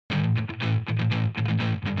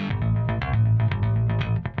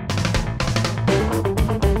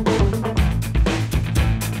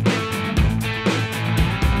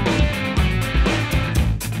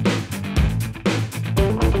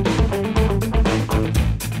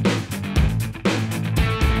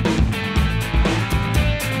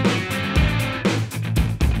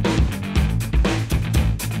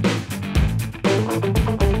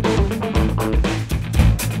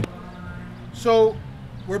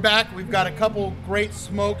back. We've got a couple great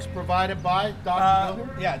smokes provided by Dr.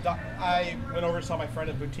 Builder. Yeah, I went over and saw my friend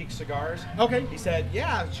at Boutique Cigars. Okay. He said,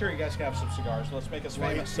 yeah, sure, you guys can have some cigars. Let's make us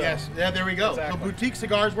famous. So, yes, yeah, there we go. Exactly. So Boutique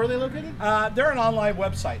Cigars, where are they located? They're an online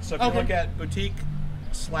website. So if you Okay. look at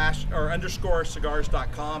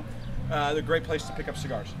boutique/cigars.com, they're a great place to pick up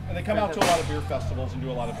cigars. And they come out to a lot of beer festivals and do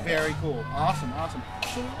a lot of events. Very cool. Awesome, awesome.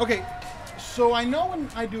 Okay, so I know when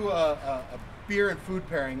I do a beer and food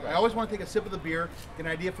pairing, I always want to take a sip of the beer, get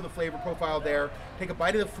an idea for the flavor profile there, take a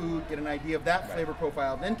bite of the food, get an idea of that flavor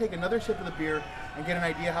profile, then take another sip of the beer and get an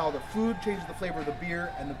idea how the food changes the flavor of the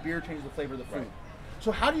beer and the beer changes the flavor of the food. Right.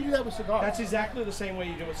 So how do you do that with cigars? That's exactly the same way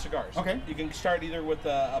you do with cigars. Okay. You can start either with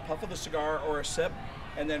a puff of the cigar or a sip,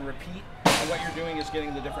 and then repeat. And what you're doing is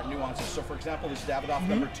getting the different nuances. So for example, this Davidoff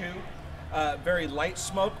number 2, very light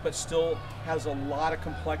smoke, but still has a lot of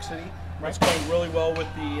complexity. Right. It's going really well with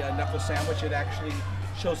the knuckle sandwich. It actually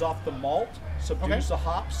shows off the malt, subdues the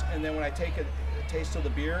hops, and then when I take a taste of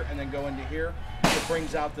the beer and then go into here, it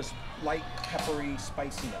brings out this light peppery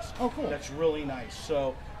spiciness. Oh, cool. That's really nice.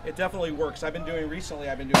 So it definitely works. I've been doing beer,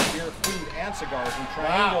 food, and cigars and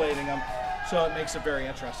triangulating them, so it makes it very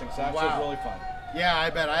interesting. So that's really fun. Yeah,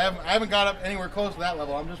 I bet. I haven't got up anywhere close to that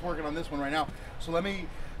level. I'm just working on this one right now. So let me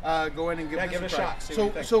go in and give this it a try. shot. See what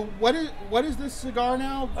you think. So what is this cigar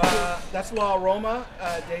now? That's La Aroma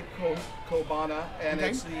de Cobana, and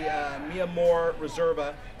it's the Mi Amor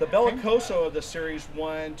Reserva. The Bellicoso of the series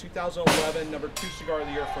won 2011 number 2 cigar of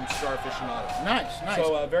the year from Cigar Aficionado. Nice, nice.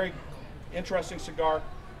 So a very interesting cigar.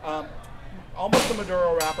 Almost a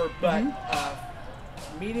Maduro wrapper, but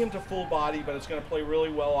medium to full body, but it's going to play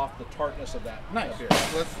really well off the tartness of that nice. beer.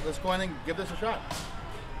 Let's go ahead and give this a shot.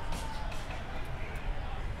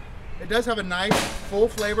 It does have a nice full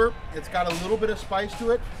flavor. It's got a little bit of spice to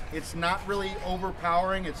it. It's not really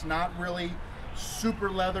overpowering. It's not really super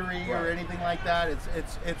leathery or anything like that.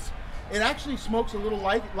 It actually smokes a little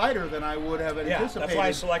lighter than I would have anticipated. Yeah, that's why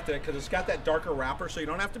I selected it, because it's got that darker wrapper, so you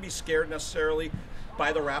don't have to be scared necessarily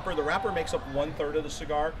by the wrapper. The wrapper makes up 1/3 of the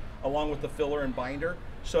cigar, along with the filler and binder.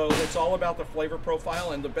 So it's all about the flavor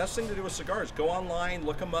profile, and the best thing to do with cigars, go online,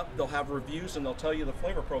 look them up. They'll have reviews, and they'll tell you the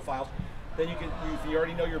flavor profiles. Then you can, if you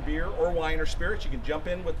already know your beer or wine or spirits, you can jump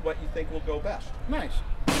in with what you think will go best. Nice,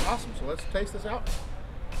 awesome. So let's taste this out.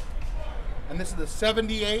 And this is the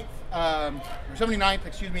 78th, or 79th,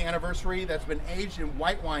 excuse me, anniversary that's been aged in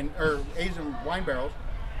white wine, or aged in wine barrels.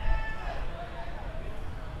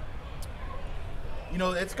 You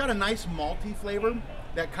know, it's got a nice malty flavor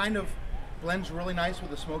that kind of blends really nice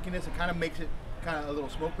with the smokiness. It kind of makes it kind of a little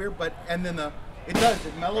smoke beer, and then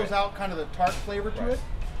it mellows out kind of the tart flavor to it,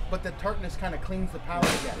 but the tartness kind of cleans the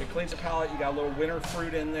palate again. It cleans the palate. You got a little winter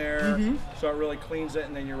fruit in there, so it really cleans it,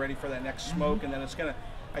 and then you're ready for that next smoke, and then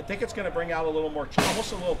I think it's gonna bring out a little more,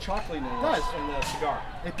 almost a little chocolatiness in the cigar.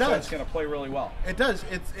 It does. So it's gonna play really well. It does.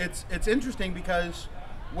 It's interesting because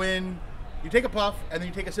when you take a puff and then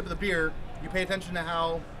you take a sip of the beer, you pay attention to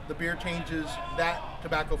how the beer changes that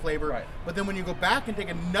tobacco flavor. Right. But then when you go back and take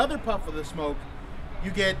another puff of the smoke, you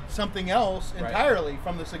get something else entirely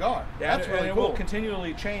from the cigar. Yeah, that's really it cool. will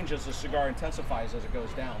continually change as the cigar intensifies as it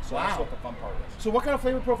goes down. So that's what the fun part is. So what kind of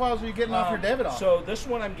flavor profiles are you getting off your Davidoff? So this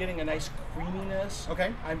one I'm getting a nice creaminess.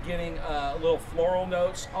 Okay. I'm getting a little floral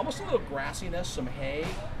notes, almost a little grassiness, some hay,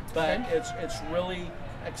 but it's really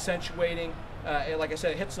accentuating. Like I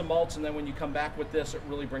said, it hits the malts, and then when you come back with this, it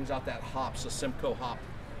really brings out that hops, the Simcoe hop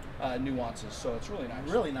nuances. So it's really nice.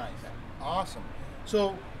 Really nice. Awesome.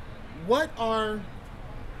 So what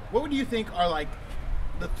would you think are like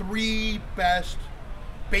the 3 best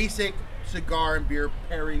basic cigar and beer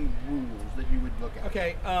pairing rules that you would look at?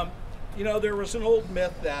 Okay, you know, there was an old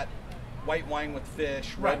myth that white wine with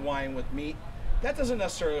fish, red wine with meat. That doesn't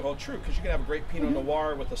necessarily hold true, because you can have a great Pinot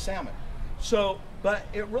Noir with a salmon. So, but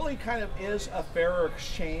it really kind of is a fairer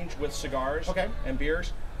exchange with cigars and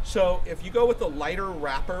beers. So if you go with a lighter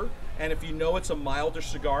wrapper, and if you know it's a milder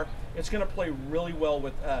cigar, it's going to play really well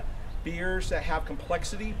with beers that have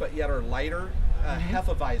complexity but yet are lighter,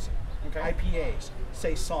 Hefeweizen, IPAs,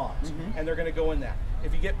 Saisons, and they're going to go in that.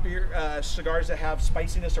 If you get cigars that have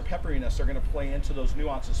spiciness or pepperiness, they're going to play into those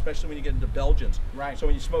nuances, especially when you get into Belgians. Right. So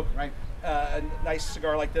when you smoke a nice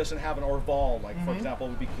cigar like this and have an Orval, like for example,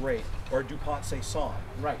 would be great, or a DuPont Saison.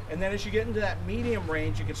 Right. And then as you get into that medium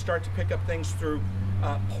range, you can start to pick up things through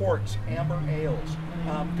ports, amber ales,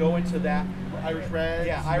 go into that. Irish Reds.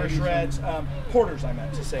 Yeah, Irish Reds. Porters, I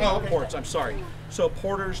meant to say. Ports, I'm sorry. So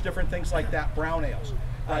porters, different things like that, brown ales.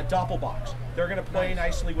 Doppelbocks. They're going to play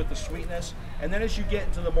nicely with the sweetness. And then as you get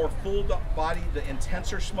into the more full body, the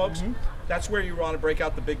intenser smokes, that's where you want to break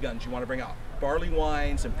out the big guns. You want to bring out barley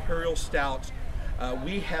wines, imperial stouts,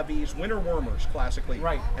 wee heavies, winter warmers, classically.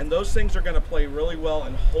 Right. And those things are going to play really well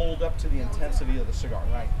and hold up to the intensity of the cigar.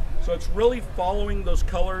 Right. So it's really following those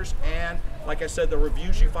colors and, like I said, the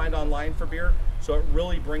reviews you find online for beer. So it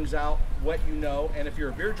really brings out what you know. And if you're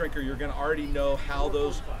a beer drinker, you're going to already know how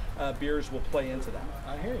those beers will play into that.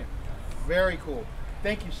 I hear you. Very cool.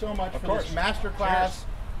 Thank you so much Of for course. this masterclass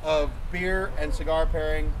of beer and cigar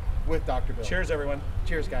pairing with Dr. Bill. Cheers, everyone.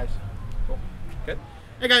 Cheers, guys. Cool. Good.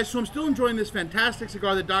 Hey guys, so I'm still enjoying this fantastic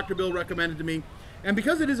cigar that Dr. Bill recommended to me. And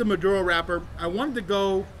because it is a Maduro wrapper, I wanted to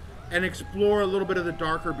go and explore a little bit of the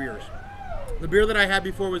darker beers. The beer that I had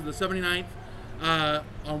before was the 79th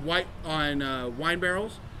on wine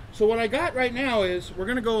barrels. So what I got right now is, we're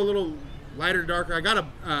gonna go a little lighter, darker. I got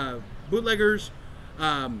a Bootleggers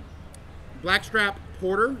Blackstrap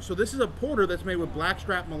Porter. So this is a porter that's made with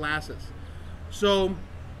Blackstrap molasses. So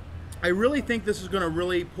I really think this is going to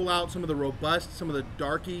really pull out some of the robust, some of the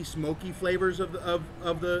darky, smoky flavors of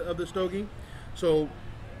the stogie. So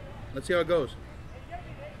let's see how it goes.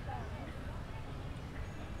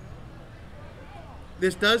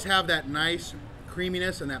 This does have that nice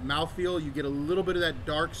creaminess and that mouthfeel. You get a little bit of that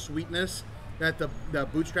dark sweetness that the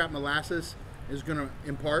Bootstrap molasses is going to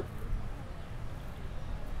impart.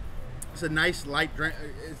 It's a nice light drink.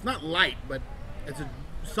 It's not light, but it's a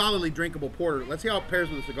solidly drinkable porter. Let's see how it pairs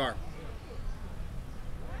with a cigar.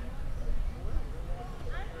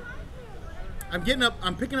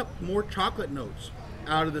 I'm picking up more chocolate notes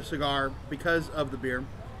out of the cigar because of the beer.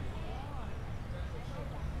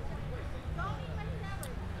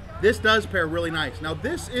 This does pair really nice. Now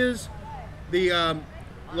this is the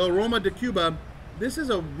La Roma de Cuba. This is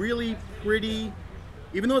a really pretty,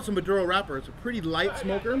 even though it's a Maduro wrapper, it's a pretty light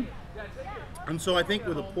smoker. And so I think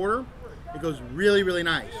with a porter, it goes really, really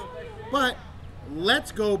nice. But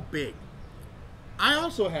let's go big. I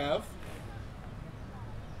also have,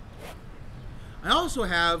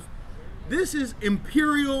 this is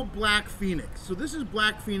Imperial Black Phoenix. So this is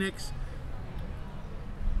Black Phoenix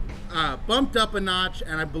bumped up a notch,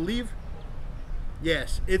 and I believe,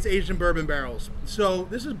 yes, it's aged in bourbon barrels. So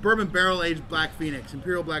this is bourbon barrel aged Black Phoenix,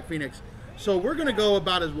 Imperial Black Phoenix. So we're gonna go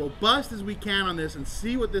about as robust as we can on this and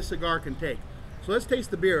see what this cigar can take. So let's taste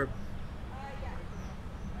the beer.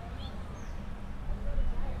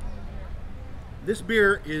 This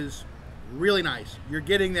beer is really nice. You're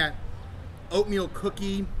getting that oatmeal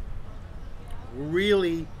cookie,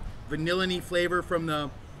 really vanilla-y flavor from the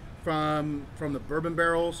bourbon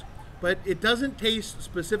barrels, but it doesn't taste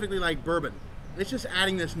specifically like bourbon. It's just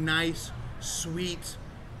adding this nice, sweet,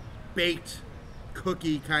 baked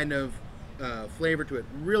cookie kind of flavor to it.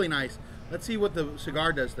 Really nice. Let's see what the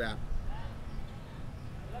cigar does to that.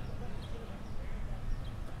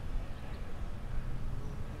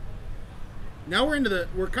 Now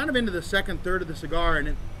we're kind of into the second third of the cigar,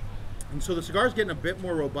 and so the cigar's getting a bit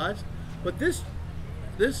more robust, but this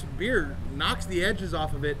beer knocks the edges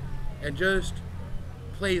off of it and just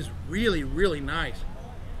plays really, really nice.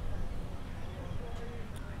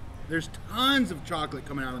 There's tons of chocolate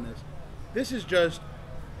coming out of this. This is just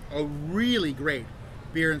a really great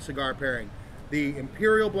beer and cigar pairing. The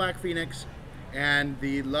Imperial Black Phoenix and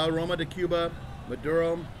the La Roma de Cuba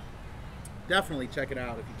Maduro. Definitely check it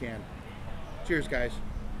out if you can. Cheers, guys.